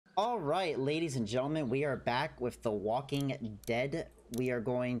All right, ladies and gentlemen, we are back with The Walking Dead. We are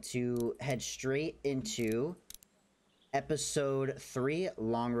going to head straight into episode 3,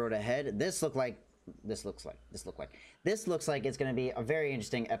 Long Road Ahead. This looks like it's going to be a very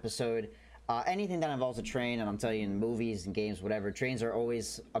interesting episode. Anything that involves a train, and I'm telling you, in movies and games, whatever, trains are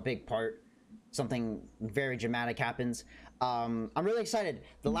always a big part. Something very dramatic happens. I'm really excited.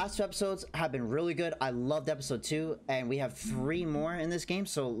 The last 2 episodes have been really good. I loved episode 2, and we have 3 more in this game,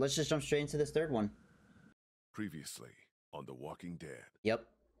 so let's just jump straight into this 3rd one. Previously on The Walking Dead. Yep.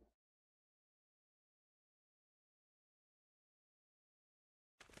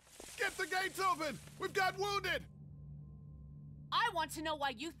 Get the gates open! We've got wounded! I want to know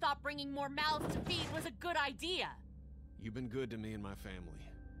why you thought bringing more mouths to feed was a good idea. You've been good to me and my family.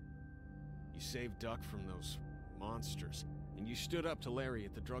 You saved Duck from those monsters, and you stood up to Larry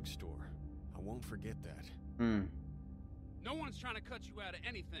at the drugstore. I won't forget that. No one's trying to cut you out of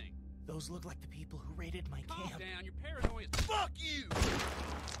anything. Those look like the people who raided my Calm camp. down, you're paranoid. Fuck you!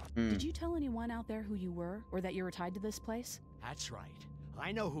 Did you tell anyone out there who you were, or that you were tied to this place? That's right.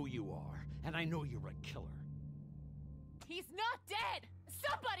 I know who you are, and I know you're a killer. He's not dead!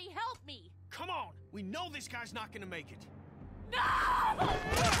 Somebody help me! Come on! We know this guy's not gonna make it. No!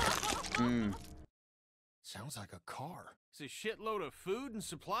 Sounds like a car. It's a shitload of food and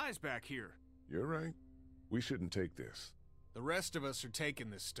supplies back here. You're right. We shouldn't take this. The rest of us are taking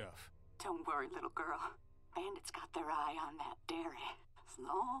this stuff. Don't worry, little girl. Bandits got their eye on that dairy. As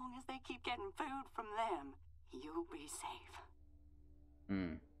long as they keep getting food from them, you'll be safe.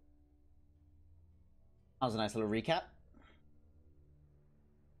 That was a nice little recap.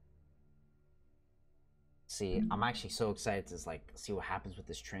 See, I'm actually so excited to see what happens with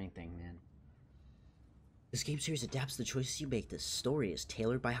this train thing, man. This game series adapts the choices you make. This story is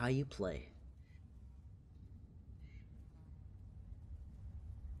tailored by how you play.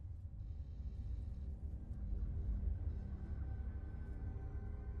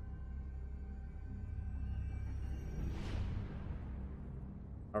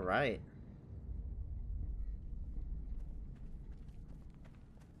 All right.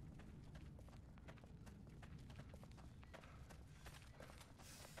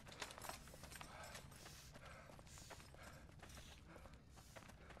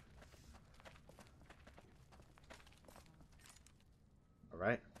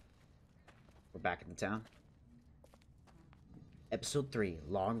 Alright. We're back in the town. Episode 3,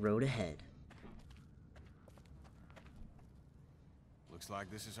 Long Road Ahead. Looks like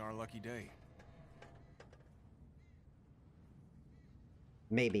this is our lucky day.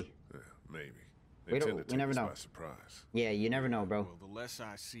 Maybe. Maybe. They We tend don't- to we take never us know. by surprise. Yeah, you never know, bro. Well, the less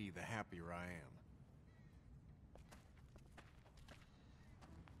I see, the happier I am.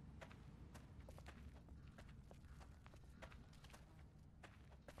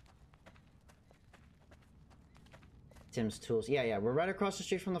 Tim's Tools. Yeah, we're right across the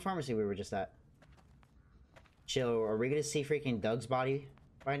street from the pharmacy we were just at. Chill, are we gonna see freaking Doug's body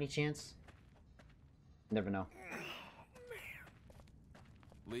by any chance? Never know.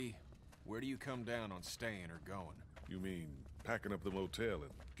 Lee, where do you come down on staying or going? You mean packing up the motel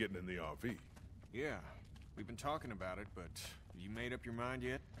and getting in the RV? Yeah, we've been talking about it, but have you made up your mind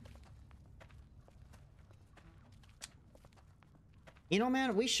yet? You know,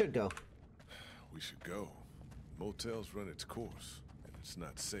 man, we should go. We should go. Motel's run its course, and it's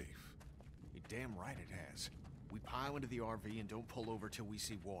not safe. You're damn right it has. We pile into the RV and don't pull over till we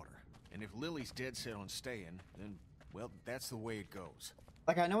see water. And if Lily's dead set on staying, then, well, that's the way it goes.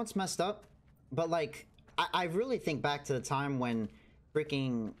 Like, I know it's messed up, but, like, I really think back to the time when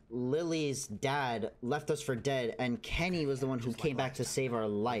freaking Lily's dad left us for dead, and Kenny was the one who came back to save our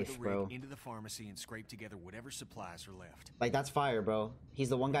life, bro. Into the pharmacy and scrape together whatever supplies are left. Like, that's fire, bro. He's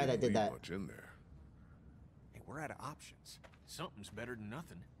the one guy that did that. Much in there. Hey, we're out of options. Something's better than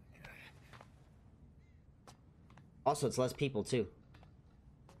nothing. Also, it's less people, too.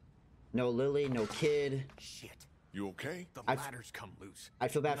 No Lily, no kid. Shit. You okay? The ladder's come loose. I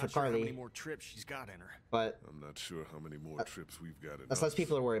feel bad for I'm not sure how Carly. many more trips she's got in her. But I'm not sure how many more trips we've got in that's us. less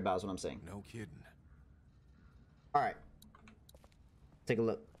people to worry about, is what I'm saying. No kidding. Alright. Take a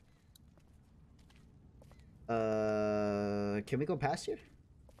look. Can we go past here?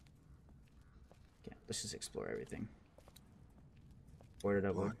 Okay, let's just explore everything. Boarded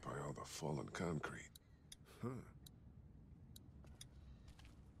up. Blocked by all the fallen concrete. Huh.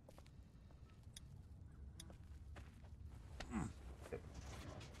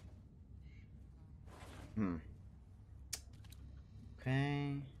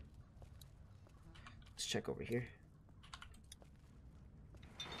 Okay. Let's check over here.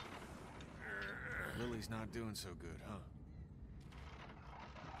 Lily's not doing so good, huh?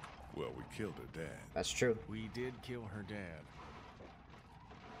 Well, we killed her dad. That's true. We did kill her dad.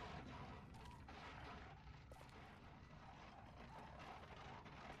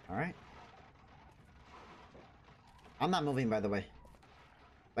 All right. I'm not moving, by the way.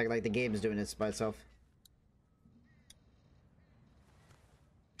 Like the game is doing this by itself.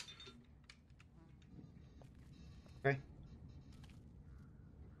 Okay.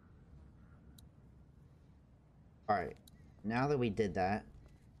 All right. Now that we did that,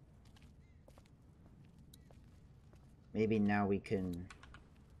 maybe now we can...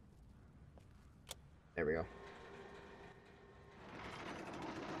 There we go.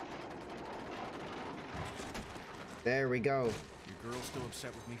 There we go. Your girl still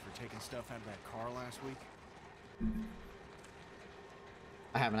upset with me for taking stuff out of that car last week?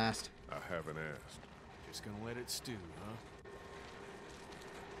 I haven't asked. I haven't asked. Just gonna let it stew, huh?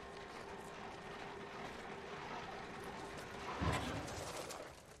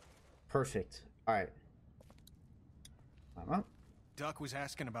 Perfect. All right. I'm up. Duck was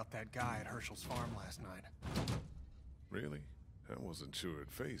asking about that guy at Herschel's farm last night. Really? I wasn't sure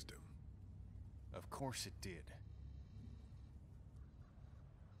it fazed him. Of course it did.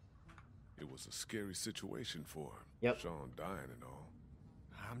 It was a scary situation for him. Yep. Sean dying and all.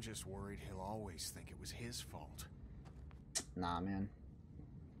 I'm just worried he'll always think it was his fault. Nah, man.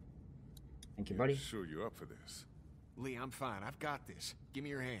 Thank you, buddy. Sure you're up for this? Lee, I'm fine. I've got this. Give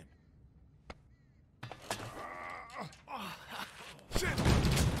me your hand. Shit!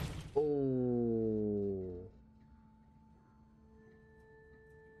 Oh.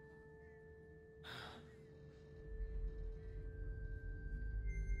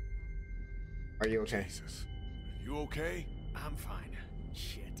 Are you okay? Jesus. Are you okay? I'm fine.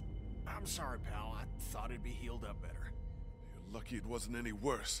 Shit. I'm sorry, pal. I thought it'd be healed up better. You're lucky it wasn't any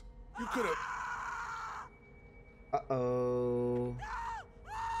worse. You could have... Uh-oh.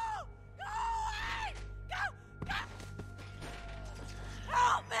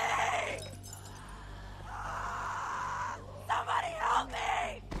 Help me! Somebody help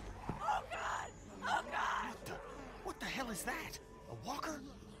me! Oh God! Oh God! What the hell is that? A walker?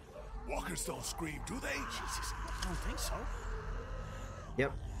 Walkers don't scream, do they? Jesus, I don't think so.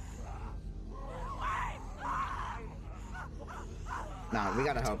 Yep. Nah, we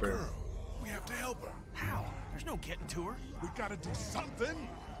gotta help her. Girl, we have to help her. How? There's no getting to her. We gotta do something.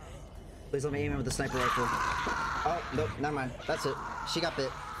 Please let me aim him with the sniper rifle. Oh, nope, never mind. That's it. She got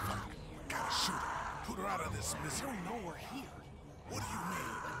bit. Gotta shoot her. Put her out of this misery. No, we're here. What do you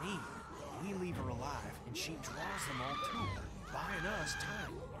mean? I mean, we leave her alive, and she draws them all to her, buying us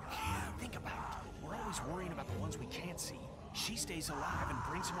time. Yeah, think about it. We're always worrying about the ones we can't see. She stays alive and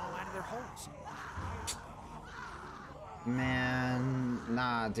brings them all out of their holes. Man,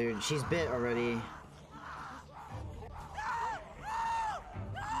 nah, dude. She's bit already.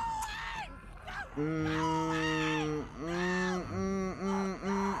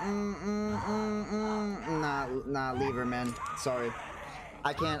 Nah, leave her, man. Sorry.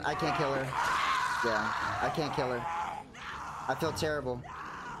 I can't kill her. Yeah, I can't kill her. I feel terrible.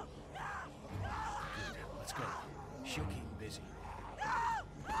 Let's go. She'll keep busy.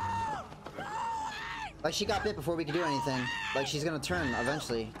 Like, she got bit before we could do anything. Like, she's gonna turn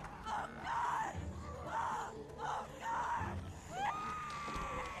eventually.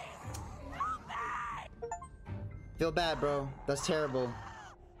 Feel bad, bro. That's terrible.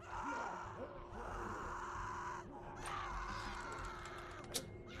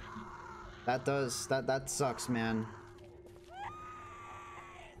 That sucks, man.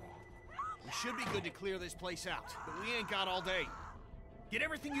 We should be good to clear this place out, but we ain't got all day. Get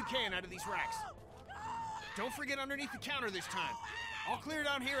everything you can out of these racks. Don't forget underneath the counter this time. I'll clear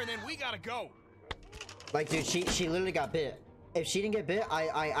down here and then we gotta go. Like, dude, she literally got bit. If she didn't get bit,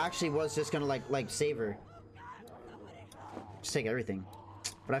 I actually was just gonna like save her. Just take everything.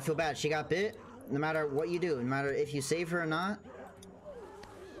 But I feel bad. She got bit. No matter what you do, no matter if you save her or not,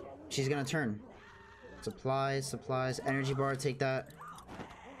 she's gonna turn. Supplies, energy bar, take that.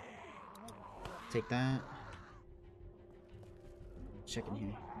 Take that. Check in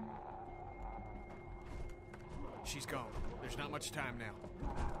here. She's gone. There's not much time now.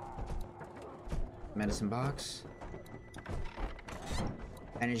 Medicine box.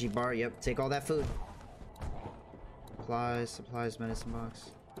 Energy bar, yep. Take all that food. Supplies, medicine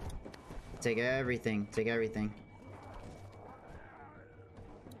box. Take everything. Take everything.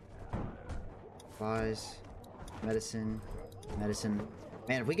 Supplies, medicine.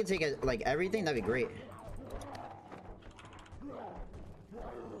 Man, if we could take it, like everything, that'd be great.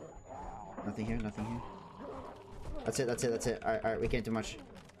 Nothing here. That's it. All right, we can't do much.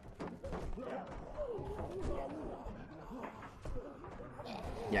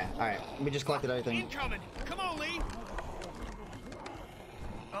 Yeah, alright. We just collected everything. Incoming! Come on, Lee!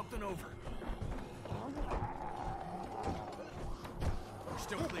 Up and over. We're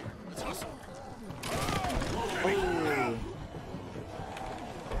still clear. Let's hustle. Oh.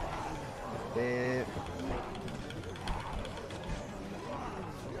 Yeah.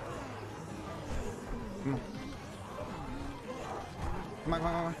 Come on. Come on, come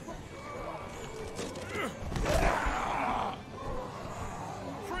on, come on.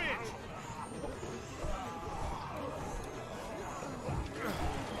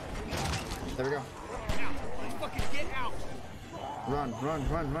 There we go. Let's fucking get out. Run, run,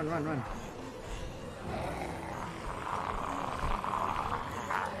 run, run, run, run.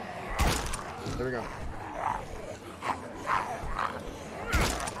 There we go.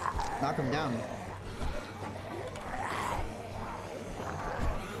 Knock him down.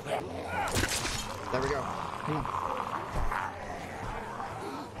 There we go. Come on.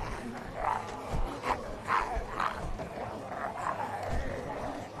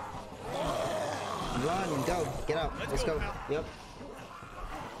 Run and go. Get out. Let's go. Yep.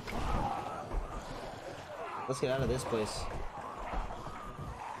 Let's get out of this place.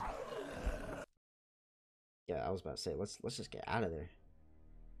 Yeah, I was about to say, let's just get out of there.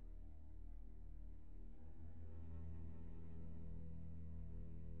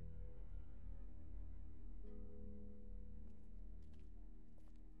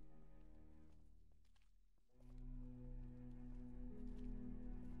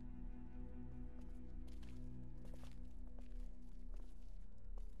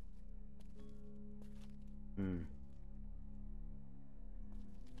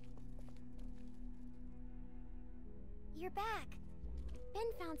 You're back. Ben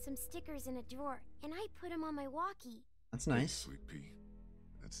found some stickers in a drawer, and I put them on my walkie. That's nice. Sweet pea.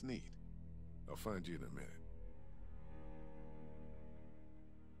 That's neat. I'll find you in a minute.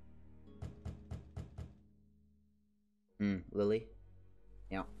 Lily?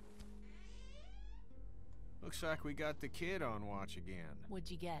 Yeah. Looks like we got the kid on watch again. What'd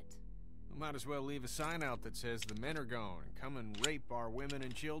you get? We might as well leave a sign out that says the men are gone and come and rape our women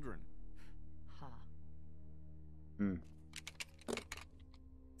and children. Huh.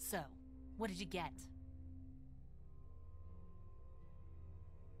 So, what did you get?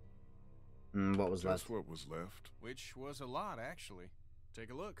 What was left? Just what was left. Which was a lot, actually. Take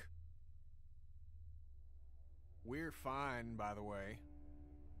a look. We're fine, by the way.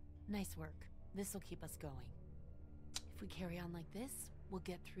 Nice work. This'll keep us going. If we carry on like this, we'll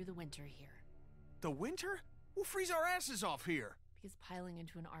get through the winter here. The winter? We'll freeze our asses off here. Because piling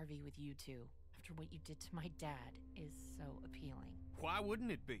into an RV with you two, after what you did to my dad, is so appealing. Why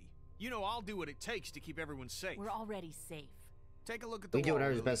wouldn't it be? You know I'll do what it takes to keep everyone safe. We're already safe. Take a look at the We do wall,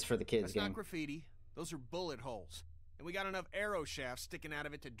 whatever's Lily. best for the kids, That's gang. not graffiti. Those are bullet holes. And we got enough arrow shafts sticking out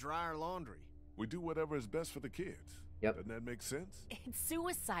of it to dry our laundry. We do whatever is best for the kids. Yep. Doesn't that make sense? It's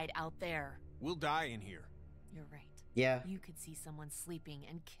suicide out there. We'll die in here. You're right. Yeah. You could see someone sleeping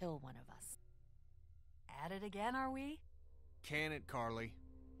and kill one of us. At it again, are we? Can it, Carly?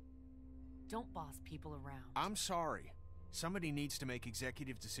 Don't boss people around. I'm sorry. Somebody needs to make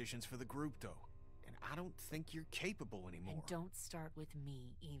executive decisions for the group, though. And I don't think you're capable anymore. And don't start with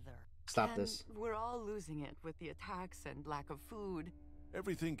me, either. Stop And this. we're all losing it with the attacks and lack of food.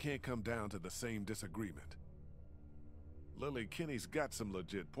 Everything can't come down to the same disagreement. Lily, Kenny's got some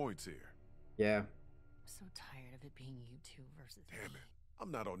legit points here. Yeah. I'm so tired of it being you two versus Damn me. it.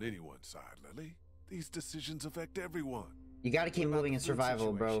 I'm not on anyone's side, Lily. These decisions affect everyone. You gotta keep What about moving the in food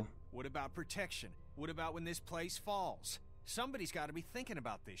survival, bro. situation? What about protection? What about when this place falls? Somebody's got to be thinking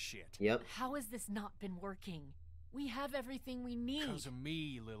about this shit. Yep. How has this not been working? We have everything we need. Because of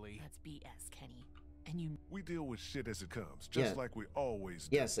me, Lily. That's BS, Kenny. And you... We deal with shit as it comes, just Yeah. like we always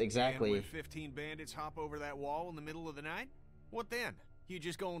do. Yes, And exactly. when 15 bandits hop over that wall in the middle of the night? What then? You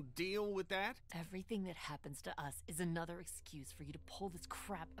just gonna deal with that? Everything that happens to us is another excuse for you to pull this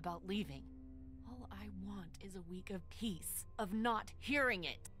crap about leaving. All I want is a week of peace, of not hearing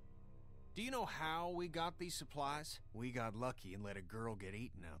it. Do you know how we got these supplies? We got lucky and let a girl get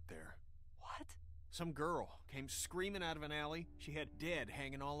eaten out there. What? Some girl came screaming out of an alley. She had dead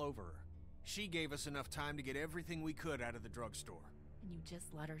hanging all over her. She gave us enough time to get everything we could out of the drugstore. And you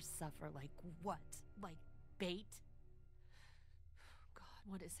just let her suffer like what? Like bait? God,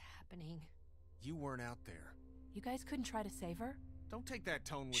 what is happening? You weren't out there. You guys couldn't try to save her? Don't take that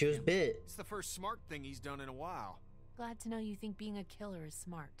tone with She was him. bit. It's the first smart thing he's done in a while. Glad to know you think being a killer is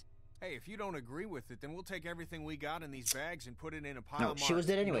smart. Hey, if you don't agree with it, then we'll take everything we got in these bags and put it in a pile No, she was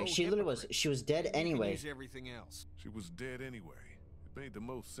dead anyway. No She literally was. hypocrite. She was dead You can anyway. use everything else. She was dead anyway. It made the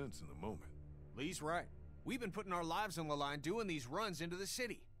most sense in the moment. Lee's right. We've been putting our lives on the line doing these runs into the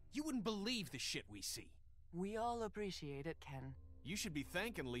city. You wouldn't believe the shit we see. We all appreciate it, Ken. You should be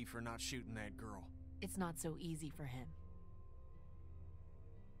thanking Lee for not shooting that girl. It's not so easy for him.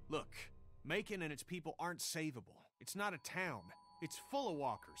 Look, Macon and its people aren't savable. It's not a town. It's full of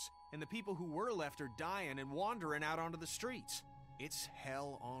walkers, and the people who were left are dying and wandering out onto the streets. It's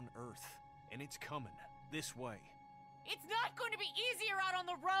hell on earth, and it's coming this way. It's not going to be easier out on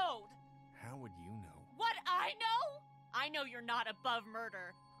the road! How would you know? What I know? I know you're not above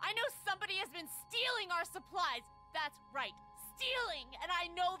murder. I know somebody has been stealing our supplies. That's right, stealing! And I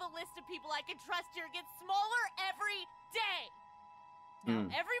know the list of people I can trust here gets smaller every day. Now,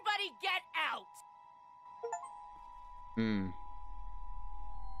 everybody get out!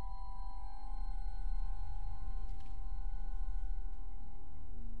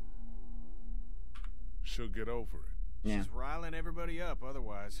 She'll get over it. Yeah. She's riling everybody up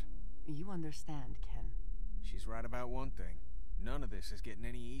otherwise. You understand, Ken. She's right about one thing. None of this is getting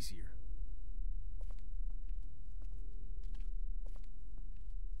any easier.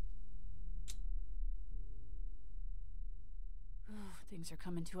 Things are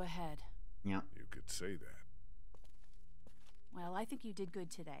coming to a head. Yeah. You could say that. Well, I think you did good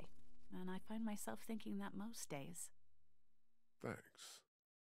today. And I find myself thinking that most days. Thanks.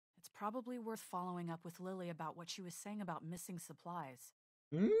 It's probably worth following up with Lily about what she was saying about missing supplies.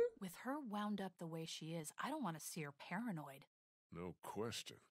 With her wound up the way she is, I don't want to see her paranoid. No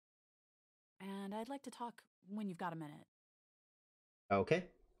question. And I'd like to talk when you've got a minute. Okay.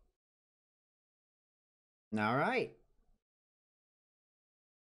 All right.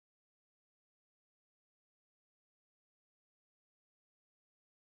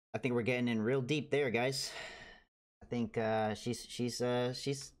 I think we're getting in real deep there, guys. I think she's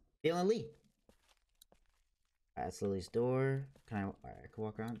feeling Lee. That's Lily's door. I can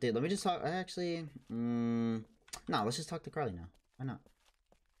walk around. Dude, let me just talk. Actually, no, let's just talk to Carly now. Why not?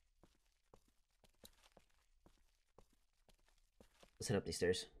 Let's head up these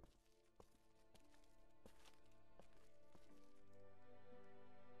stairs.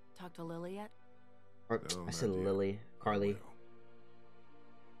 Talk to Lily yet? Or, No, I said not yet. Lily. Carly. Well,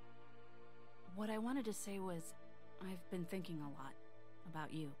 What I wanted to say was, I've been thinking a lot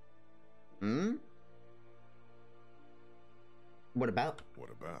about you. What about? what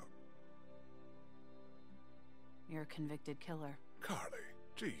about? You're a convicted killer. Carly,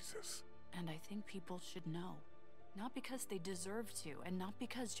 Jesus. And I think people should know. Not because they deserve to, and not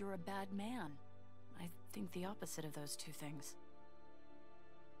because you're a bad man. I think the opposite of those two things.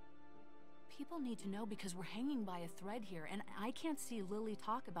 People need to know because we're hanging by a thread here, and I can't see Lily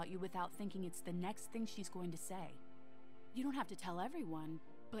talk about you without thinking it's the next thing she's going to say. You don't have to tell everyone,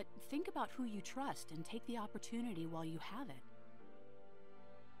 but think about who you trust and take the opportunity while you have it.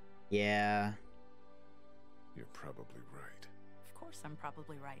 Yeah. You're probably right. Of course I'm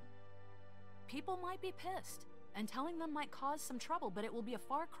probably right. People might be pissed, and telling them might cause some trouble, but it will be a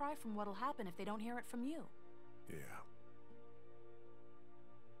far cry from what'll happen if they don't hear it from you. Yeah.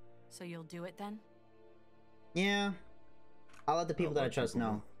 So you'll do it then? Yeah. I'll let the people that I let trust people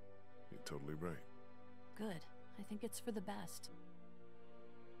know. You're totally right. Good. I think it's for the best.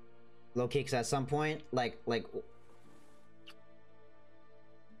 Low kicks at some point, like. You'll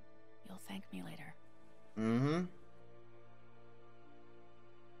thank me later.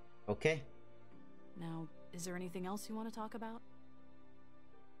 Okay. Now, is there anything else you want to talk about?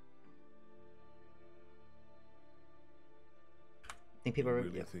 Think people You are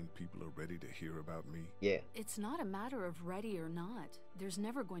really think people are ready to hear about me? Yeah. It's not a matter of ready or not. There's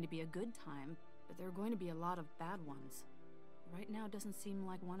never going to be a good time, but there are going to be a lot of bad ones. Right now doesn't seem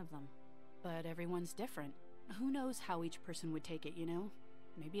like one of them. But everyone's different. Who knows how each person would take it, you know?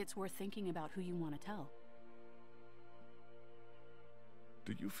 Maybe it's worth thinking about who you want to tell.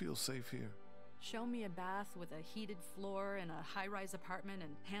 Do you feel safe here? Show me a bath with a heated floor and a high-rise apartment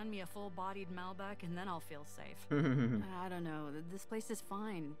and hand me a full-bodied Malbec and then I'll feel safe. I don't know. This place is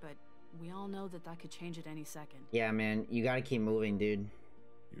fine, but we all know that could change at any second. Yeah, man. You gotta keep moving, dude.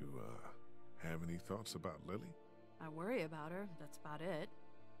 You, have any thoughts about Lily? I worry about her. That's about it.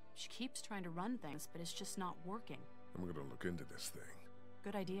 She keeps trying to run things, but it's just not working. I'm gonna look into this thing.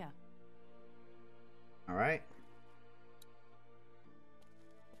 Good idea. Alright.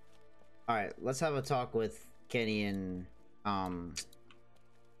 Alright, let's have a talk with Kenny and,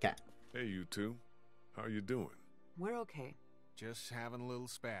 Kat. Hey, you two. How you doing? We're okay. Just having a little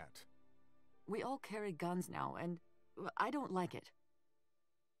spat. We all carry guns now, and I don't like it.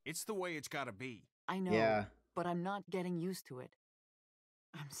 It's the way it's gotta be. I know, Yeah. but I'm not getting used to it.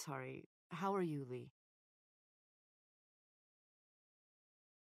 I'm sorry. How are you, Lee?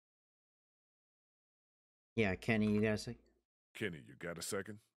 Yeah, Kenny, you got a sec? Kenny, you got a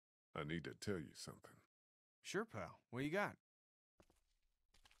second? I need to tell you something. Sure, pal. What you got?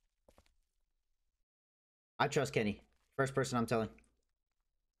 I trust Kenny. First person I'm telling.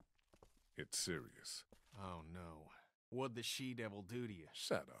 It's serious. Oh, no. What'd the she-devil do to you?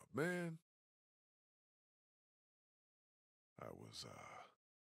 Shut up, man. I was,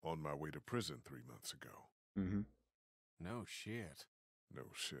 on my way to prison 3 months ago. Mm-hmm. No shit. No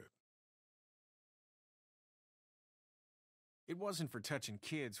shit. It wasn't for touching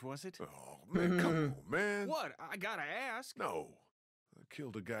kids, was it? Oh, man, come on, man. What? I gotta ask. No. I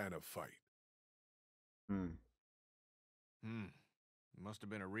killed a guy in a fight. Must have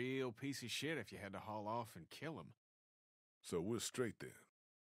been a real piece of shit if you had to haul off and kill him. So we're straight then.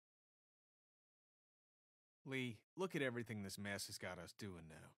 Lee, look at everything this mess has got us doing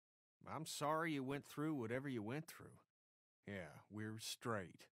now. I'm sorry you went through whatever you went through. Yeah, we're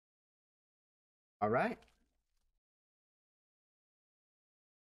straight. All right.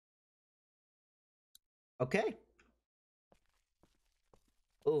 Okay.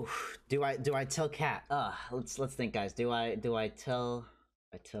 Oh, do I tell Cat? Let's think, guys. Do I tell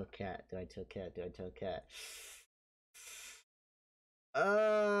Cat? Do I tell Cat?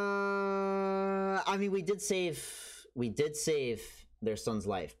 I mean, we did save their son's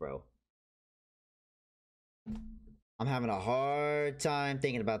life, bro. I'm having a hard time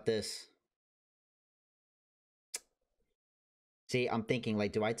thinking about this. See, I'm thinking,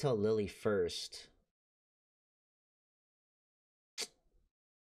 like, do I tell Lily first?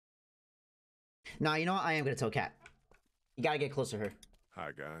 No, you know what? I am gonna tell Kat. You gotta get closer to her.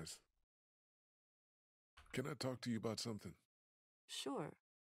 Hi, guys. Can I talk to you about something? Sure.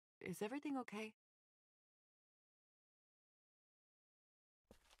 Is everything okay?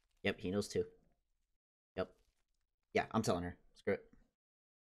 Yep, he knows too. Yep. Yeah, I'm telling her. Screw it.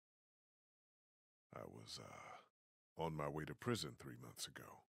 I was, on my way to prison 3 months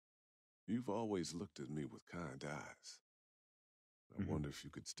ago. You've always looked at me with kind eyes. I wonder if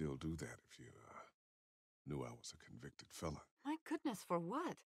you could still do that if you, knew I was a convicted felon. My goodness, for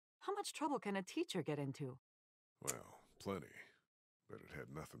what? How much trouble can a teacher get into? Well, plenty. But it had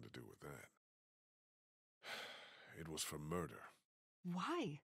nothing to do with that. It was for murder.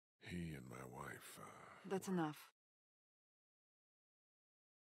 Why? He and my wife, That's enough.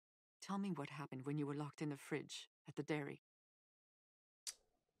 Tell me what happened when you were locked in the fridge at the dairy.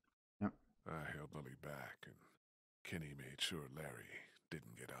 Yep. I held Lily back, and Kenny made sure Larry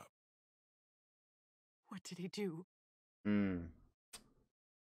didn't get up. What did he do? He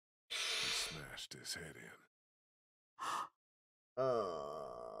smashed his head in.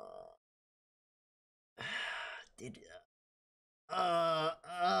 Did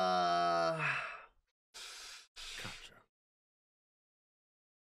Gotcha.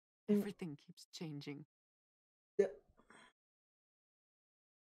 Everything keeps changing.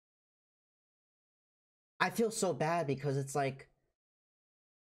 I feel so bad because it's like,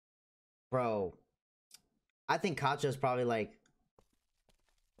 bro, I think Katja's probably like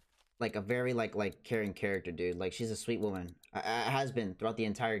a very like caring character, dude. Like, she's a sweet woman. Has been throughout the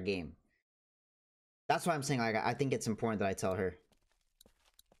entire game. That's why I'm saying, like, I think it's important that I tell her.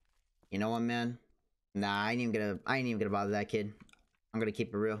 You know what, man? Nah, I ain't even gonna bother that kid. I'm gonna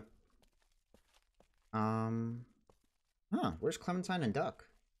keep it real. Huh, where's Clementine and Duck?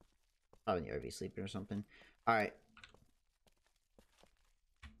 Probably in the RV sleeping or something. Alright.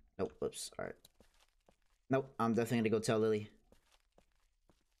 Nope, whoops, alright. Nope, I'm definitely gonna go tell Lily.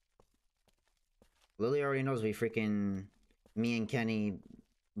 Lily already knows we freaking... Me and Kenny,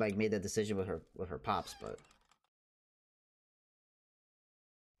 like, made that decision with her pops, but...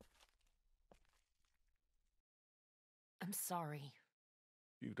 I'm sorry.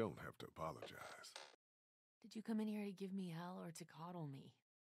 You don't have to apologize. Did you come in here to give me hell or to coddle me?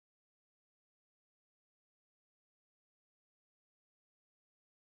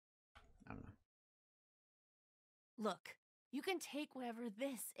 I don't know. Look, you can take whatever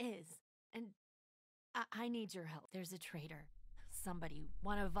this is, and I need your help. There's a traitor. Somebody,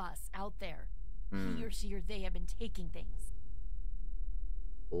 one of us, out there. He or she or they have been taking things.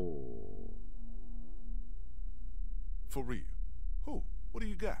 Ooh. For real? Who? What do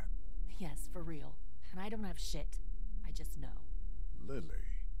you got? Yes, for real. And I don't have shit. I just know. Lily.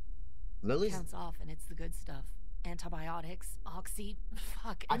 Lily's... Counts off and it's the good stuff. Antibiotics, oxy,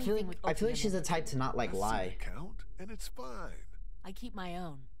 fuck, I feel anything like with she's the type to not, like, I see lie. the count, and it's fine. I keep my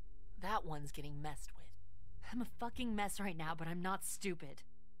own. That one's getting messed with. I'm a fucking mess right now, but I'm not stupid.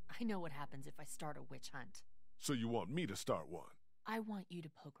 I know what happens if I start a witch hunt. So you want me to start one? I want you to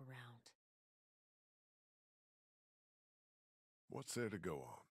poke around. What's there to go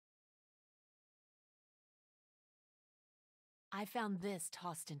on? I found this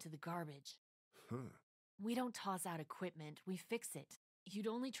tossed into the garbage. Huh. We don't toss out equipment, we fix it. You'd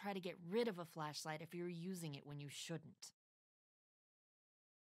only try to get rid of a flashlight if you were using it when you shouldn't.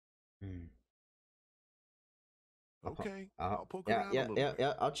 Okay, I'll poke around a little bit.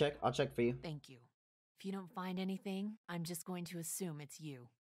 Yeah, I'll check for you. Thank you. If you don't find anything, I'm just going to assume it's you.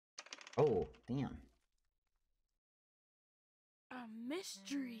 Oh, damn. A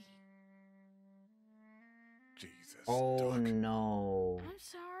mystery. Jesus, Oh, Duck. no. I'm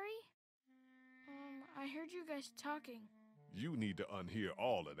sorry. I heard you guys talking. You need to unhear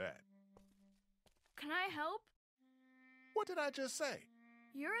all of that. Can I help? What did I just say?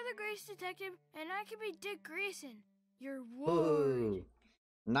 You're the Grace Detective, and I can be Dick Grayson. You're Ward. Ooh.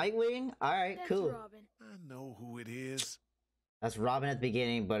 Nightwing? Alright, That's cool. Robin. I know who it is. That's Robin at the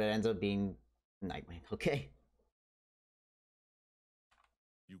beginning, but it ends up being Nightwing. Okay.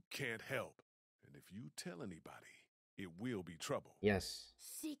 You can't help. And if you tell anybody, it will be trouble. Yes.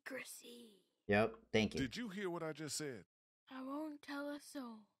 Secrecy. Yep, thank you. Did you hear what I just said? I won't tell a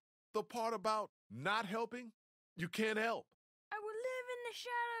soul. The part about not helping? You can't help. I will live in the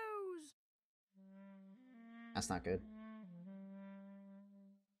shadows. That's not good.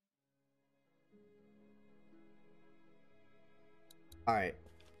 Alright.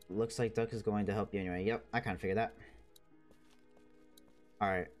 Looks like Duck is going to help you anyway. Yep, I kind of figured that.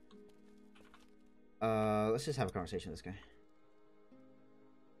 Alright. Let's just have a conversation with this guy.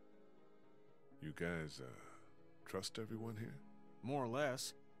 You guys, trust everyone here? More or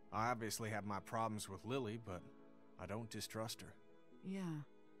less. I obviously have my problems with Lily, but I don't distrust her. Yeah,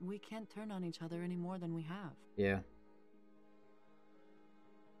 we can't turn on each other any more than we have. Yeah.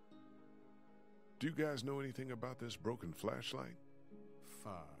 Do you guys know anything about this broken flashlight?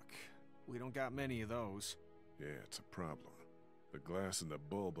 Fuck. We don't got many of those. Yeah, it's a problem. The glass and the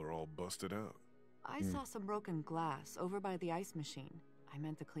bulb are all busted out. I saw some broken glass over by the ice machine. I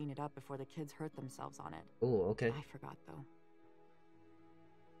meant to clean it up before the kids hurt themselves on it. Oh, okay. I forgot, though.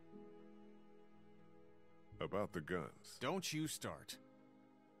 About the guns. Don't you start.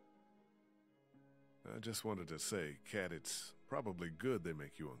 I just wanted to say, Kat, it's probably good they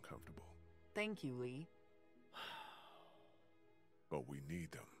make you uncomfortable. Thank you, Lee. But we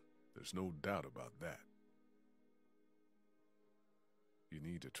need them. There's no doubt about that. You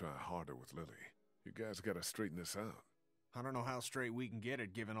need to try harder with Lily. You guys gotta straighten this out. I don't know how straight we can get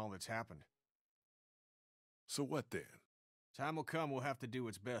it given all that's happened. So what then? Time will come we'll have to do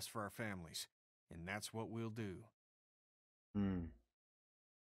what's best for our families. And that's what we'll do.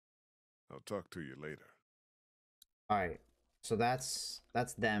 I'll talk to you later. Alright. So that's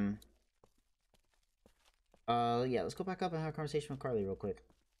them. Yeah, let's go back up and have a conversation with Carly real quick.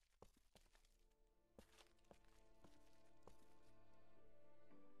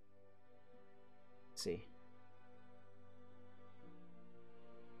 Let's see.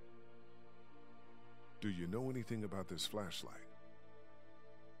 Do you know anything about this flashlight?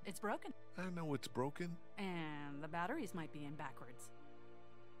 It's broken. I know it's broken. And the batteries might be in backwards.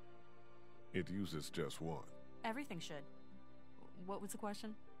 It uses just one. Everything should. What was the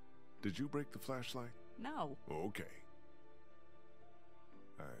question? Did you break the flashlight? No. Okay.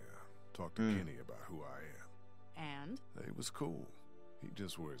 I talked to Kenny about who I am. And? He was cool. He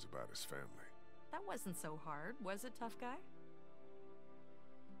just worries about his family. That wasn't so hard, was it, tough guy?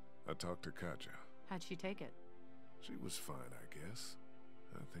 I talked to Katja. How'd she take it? She was fine, I guess.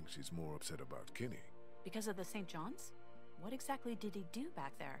 I think she's more upset about Kenny. Because of the St. John's? What exactly did he do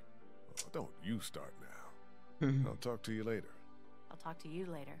back there? Oh, don't you start now. I'll talk to you later. I'll talk to you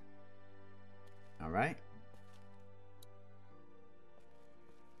later. Alright.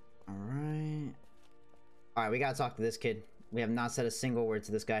 Alright. Alright, we gotta talk to this kid. We have not said a single word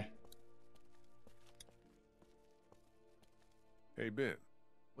to this guy. Hey, Ben.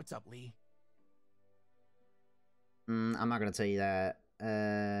 What's up, Lee? I'm not gonna tell you that.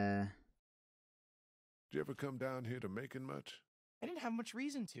 Did you ever come down here to Macon much? I didn't have much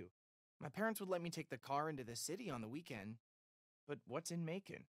reason to. My parents would let me take the car into the city on the weekend. But what's in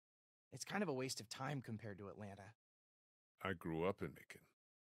Macon? It's kind of a waste of time compared to Atlanta. I grew up in Macon.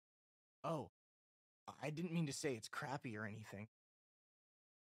 Oh, I didn't mean to say it's crappy or anything.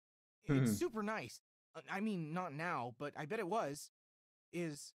 It's super nice. I mean, not now, but I bet it was.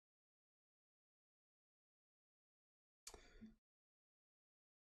 Is...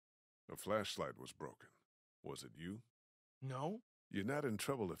 The flashlight was broken. Was it you? No? You're not in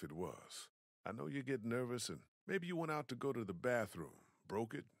trouble if it was. I know you get nervous and maybe you went out to go to the bathroom,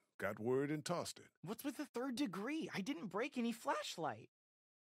 broke it, got word and tossed it. What's with the third degree? I didn't break any flashlight.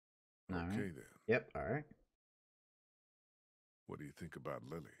 Okay then. Yep, alright. What do you think about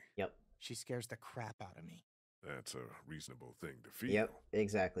Lily? Yep. She scares the crap out of me. That's a reasonable thing to feel. Yep,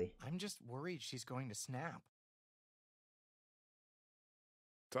 exactly. I'm just worried she's going to snap.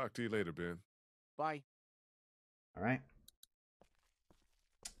 Talk to you later, Ben. Bye. All right.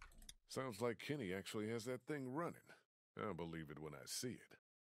 Sounds like Kenny actually has that thing running. I'll believe it when I see it.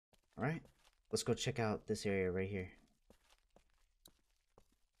 All right. Let's go check out this area right here.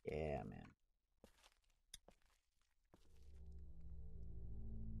 Yeah, man.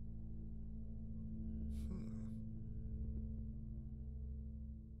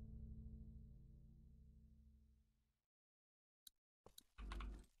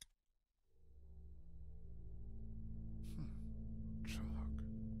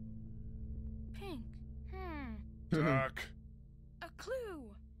 Pink. Doc. A clue.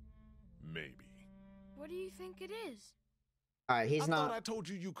 Maybe. What do you think it is? All right, he's I not. thought I told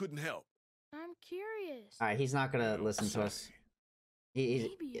you you couldn't help. I'm curious. All right, he's not gonna listen to us. He's,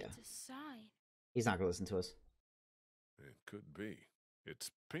 Maybe yeah. it's a sign. He's not gonna listen to us. It could be.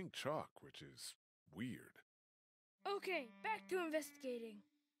 It's pink chalk, which is weird. Okay, back to investigating.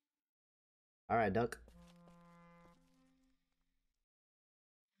 All right, Duck.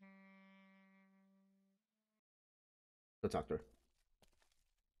 Go talk to her.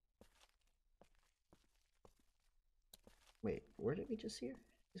 Wait, where did we just see her?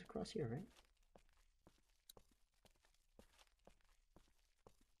 It's across here, right?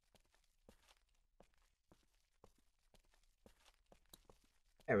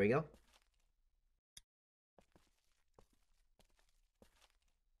 There we go.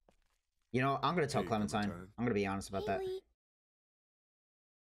 You know, I'm gonna tell Hey, Clementine. Clementine. I'm gonna be honest about that.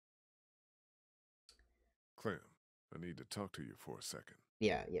 Clem, I need to talk to you for a second.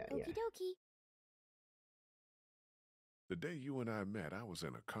 Yeah. Okie dokie. The day you and I met, I was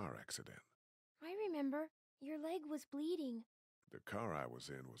in a car accident. I remember. Your leg was bleeding. The car I was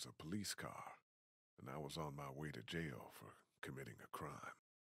in was a police car, and I was on my way to jail for committing a crime.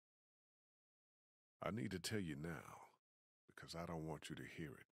 I need to tell you now, because I don't want you to hear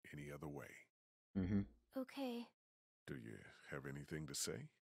it any other way. Mm-hmm. Okay. Do you have anything to say?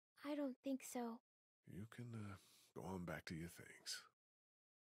 I don't think so. You can go on back to your things.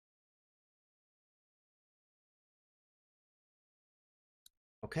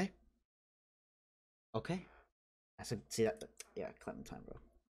 Okay. Okay. That's a, see that? Yeah, Clementine, bro.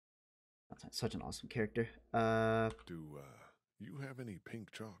 Clementine's such an awesome character. Do you have any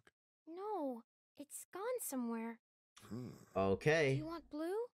pink chalk? No, it's gone somewhere. Okay. Do you want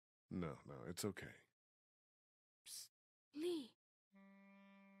blue? No, it's okay. Psst, Lee.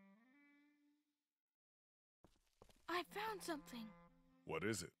 I found something. What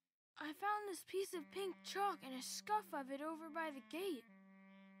is it? I found this piece of pink chalk and a scuff of it over by the gate.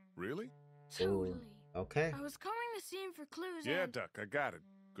 Really? Totally. Ooh, okay. I was combing the scene for clues Yeah, and... Duck, I got it.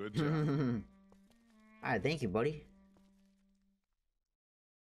 Good job. Alright, thank you, buddy.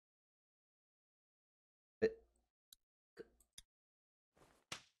 There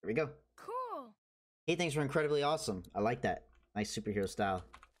we go. Cool. Hey, thanks for incredibly awesome. I like that. Nice superhero style.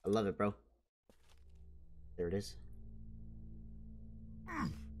 I love it, bro. There it is.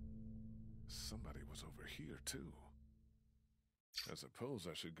 Somebody was over here, too. I suppose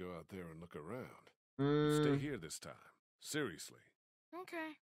I should go out there and look around. You stay here this time. Seriously.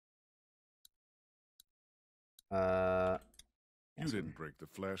 Okay. You didn't break the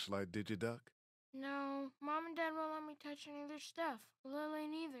flashlight, did you, Duck? No, Mom and Dad won't let me touch any of their stuff. Lily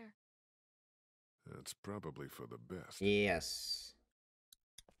neither. That's probably for the best. Yes.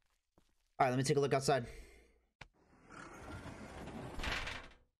 Alright, let me take a look outside.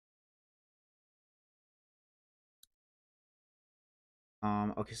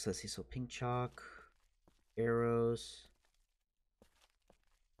 Okay, so let's see. So pink chalk, arrows.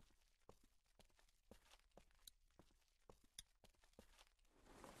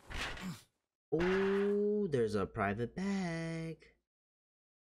 Oh, there's a private bag.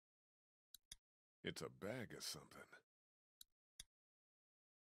 It's a bag of something.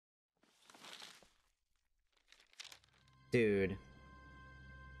 Dude.